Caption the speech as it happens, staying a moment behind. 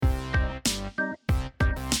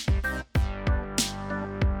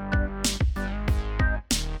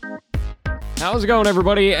How's it going,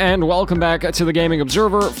 everybody, and welcome back to the Gaming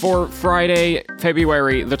Observer for Friday,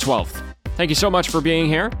 February the 12th. Thank you so much for being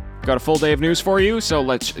here. Got a full day of news for you, so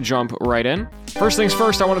let's jump right in. First things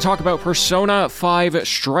first, I want to talk about Persona 5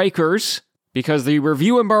 Strikers, because the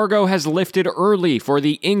review embargo has lifted early for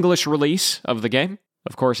the English release of the game.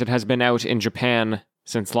 Of course, it has been out in Japan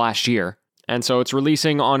since last year, and so it's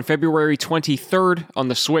releasing on February 23rd on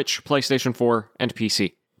the Switch, PlayStation 4, and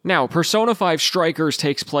PC. Now, Persona 5 Strikers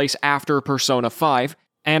takes place after Persona 5,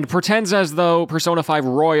 and pretends as though Persona 5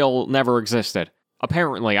 Royal never existed.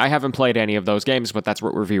 Apparently, I haven't played any of those games, but that's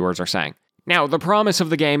what reviewers are saying. Now, the promise of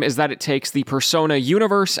the game is that it takes the Persona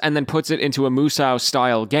universe and then puts it into a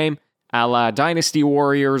Musou-style game, a la Dynasty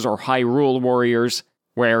Warriors or Hyrule Warriors,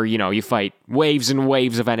 where, you fight waves and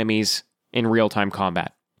waves of enemies in real-time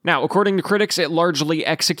combat. Now, according to critics, it largely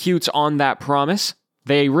executes on that promise.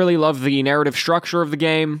 They really love the narrative structure of the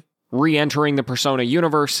game, re-entering the Persona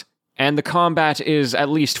universe, and the combat is at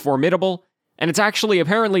least formidable, and it's actually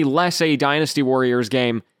apparently less a Dynasty Warriors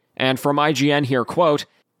game, and from IGN here, quote,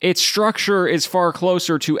 its structure is far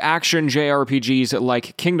closer to action JRPGs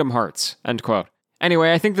like Kingdom Hearts, end quote.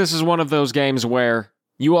 Anyway, I think this is one of those games where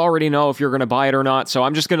you already know if you're going to buy it or not, so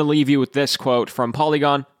I'm just going to leave you with this quote from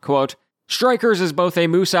Polygon, quote, Strikers is both a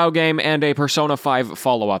Musou game and a Persona 5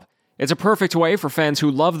 follow-up. It's a perfect way for fans who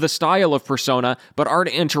love the style of Persona but aren't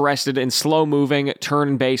interested in slow-moving,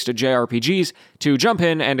 turn-based JRPGs to jump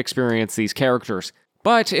in and experience these characters.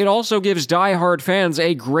 But it also gives die-hard fans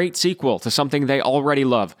a great sequel to something they already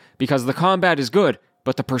love, because the combat is good,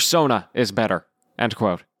 but the Persona is better. End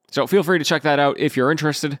quote. So feel free to check that out if you're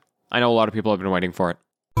interested. I know a lot of people have been waiting for it.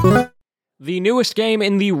 The newest game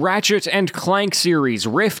in the Ratchet and Clank series,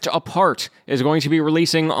 Rift Apart, is going to be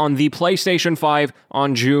releasing on the PlayStation 5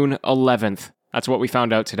 on June 11th. That's what we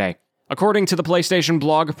found out today. According to the PlayStation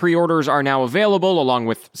blog, pre-orders are now available, along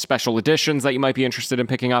with special editions that you might be interested in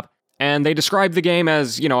picking up. And they describe the game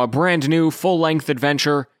as, a brand new, full-length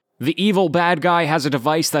adventure. The evil bad guy has a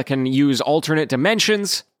device that can use alternate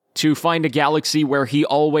dimensions to find a galaxy where he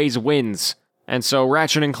always wins. And so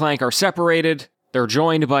Ratchet and Clank are separated. They're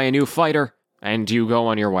joined by a new fighter, and you go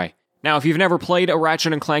on your way. Now, if you've never played a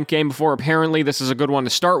Ratchet and Clank game before, apparently this is a good one to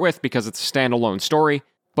start with because it's a standalone story,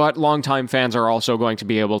 but longtime fans are also going to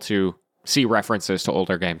be able to see references to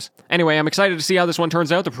older games. Anyway, I'm excited to see how this one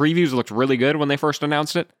turns out. The previews looked really good when they first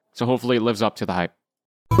announced it, so hopefully it lives up to the hype.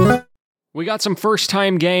 We got some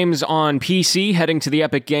first-time games on PC heading to the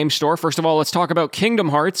Epic Game Store. First of all, let's talk about Kingdom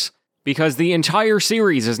Hearts, because the entire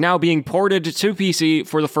series is now being ported to PC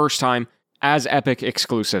for the first time as Epic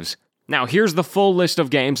exclusives. Now, here's the full list of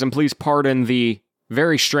games, and please pardon the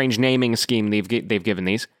very strange naming scheme they've given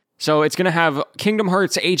these. So it's going to have Kingdom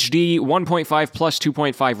Hearts HD 1.5 plus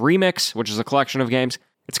 2.5 Remix, which is a collection of games.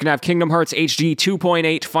 It's going to have Kingdom Hearts HD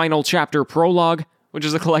 2.8 Final Chapter Prologue, which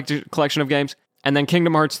is a collection of games. And then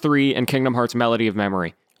Kingdom Hearts 3 and Kingdom Hearts Melody of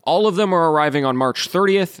Memory. All of them are arriving on March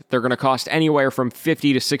 30th. They're going to cost anywhere from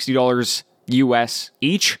 $50 to $60 US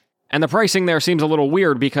each. And the pricing there seems a little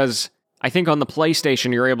weird because I think on the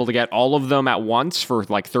PlayStation, you're able to get all of them at once for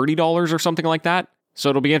like $30 or something like that. So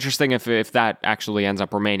it'll be interesting if that actually ends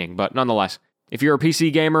up remaining. But nonetheless, if you're a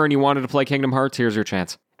PC gamer and you wanted to play Kingdom Hearts, here's your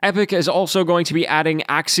chance. Epic is also going to be adding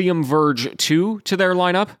Axiom Verge 2 to their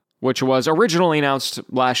lineup, which was originally announced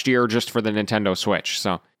last year just for the Nintendo Switch.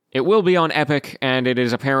 So it will be on Epic, and it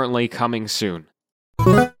is apparently coming soon.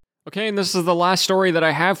 Okay, and this is the last story that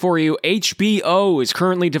I have for you. HBO is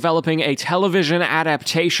currently developing a television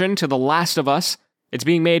adaptation to The Last of Us. It's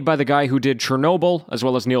being made by the guy who did Chernobyl, as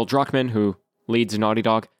well as Neil Druckmann, who leads Naughty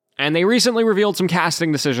Dog. And they recently revealed some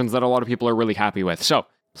casting decisions that a lot of people are really happy with. So,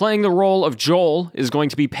 playing the role of Joel is going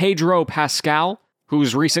to be Pedro Pascal,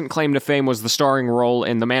 whose recent claim to fame was the starring role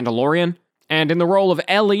in The Mandalorian. And in the role of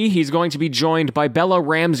Ellie, he's going to be joined by Bella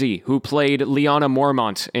Ramsey, who played Lyanna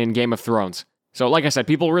Mormont in Game of Thrones. So, like I said,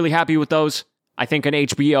 people are really happy with those. I think an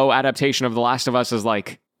HBO adaptation of The Last of Us is,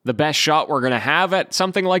 the best shot we're going to have at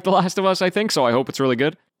something like The Last of Us, I think, so I hope it's really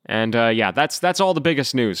good. And, that's all the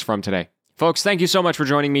biggest news from today. Folks, thank you so much for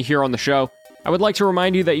joining me here on the show. I would like to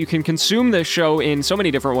remind you that you can consume this show in so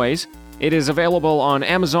many different ways. It is available on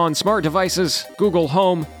Amazon smart devices, Google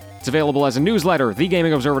Home. It's available as a newsletter,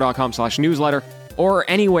 thegamingobserver.com/newsletter, or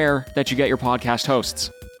anywhere that you get your podcast hosts,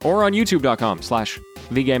 or on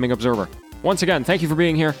youtube.com/thegamingobserver. Once again, thank you for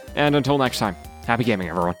being here, and until next time, happy gaming,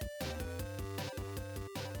 everyone.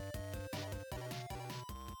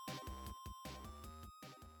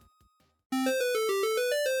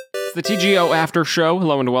 It's the TGO After Show.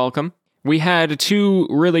 Hello and welcome. We had 2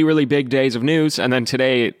 really, really big days of news, and then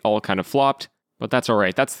today it all kind of flopped, but that's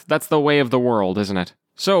alright. That's the way of the world, isn't it?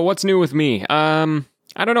 So, what's new with me?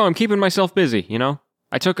 I don't know, I'm keeping myself busy, you know?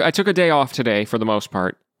 I took a day off today for the most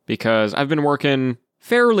part because I've been working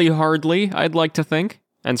fairly hardly, I'd like to think.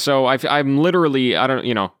 And so I'm literally,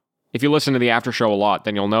 if you listen to the after show a lot,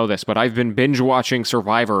 then you'll know this, but I've been binge watching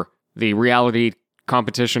Survivor, the reality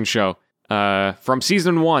competition show, from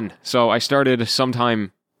season 1. So I started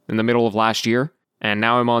sometime in the middle of last year, and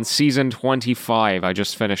now I'm on season 25. I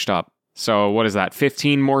just finished up. So what is that,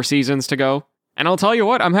 15 more seasons to go? And I'll tell you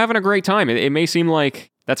what, I'm having a great time. It may seem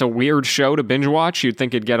like that's a weird show to binge watch. You'd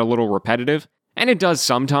think it'd get a little repetitive, and it does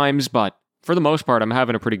sometimes, but for the most part, I'm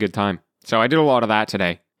having a pretty good time. So I did a lot of that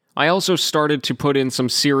today. I also started to put in some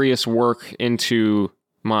serious work into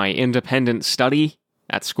my independent study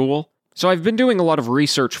at school. So I've been doing a lot of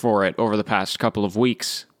research for it over the past couple of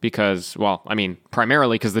weeks because,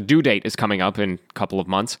 primarily because the due date is coming up in a couple of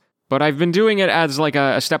months. But I've been doing it as like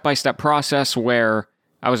a step-by-step process where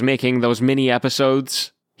I was making those mini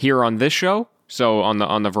episodes here on this show, so on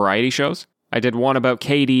the variety shows. I did one about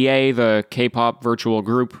KDA, the K-pop virtual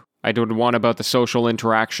group. I did one about the social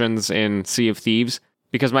interactions in Sea of Thieves,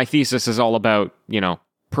 because my thesis is all about,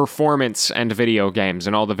 performance and video games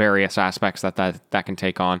and all the various aspects that can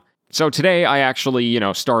take on. So today I actually,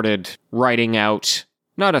 started writing out,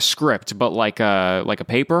 not a script, but like a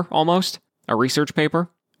paper almost, a research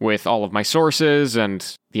paper with all of my sources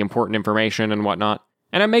and the important information and whatnot.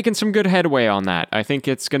 And I'm making some good headway on that. I think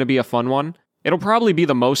it's going to be a fun one. It'll probably be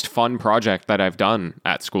the most fun project that I've done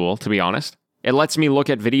at school, to be honest. It lets me look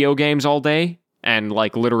at video games all day and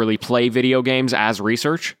literally play video games as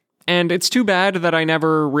research. And it's too bad that I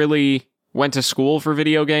never really went to school for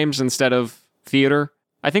video games instead of theater.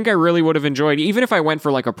 I think I really would have enjoyed, even if I went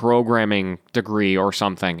for a programming degree or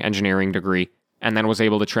something, engineering degree, and then was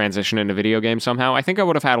able to transition into video games somehow, I think I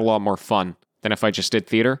would have had a lot more fun than if I just did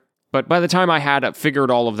theater. But by the time I had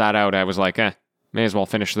figured all of that out, I was like, may as well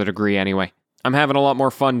finish the degree anyway. I'm having a lot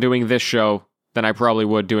more fun doing this show than I probably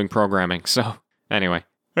would doing programming, so anyway.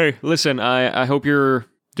 Hey, listen, I hope you're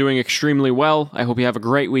doing extremely well. I hope you have a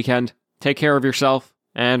great weekend. Take care of yourself,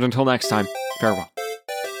 and until next time, farewell.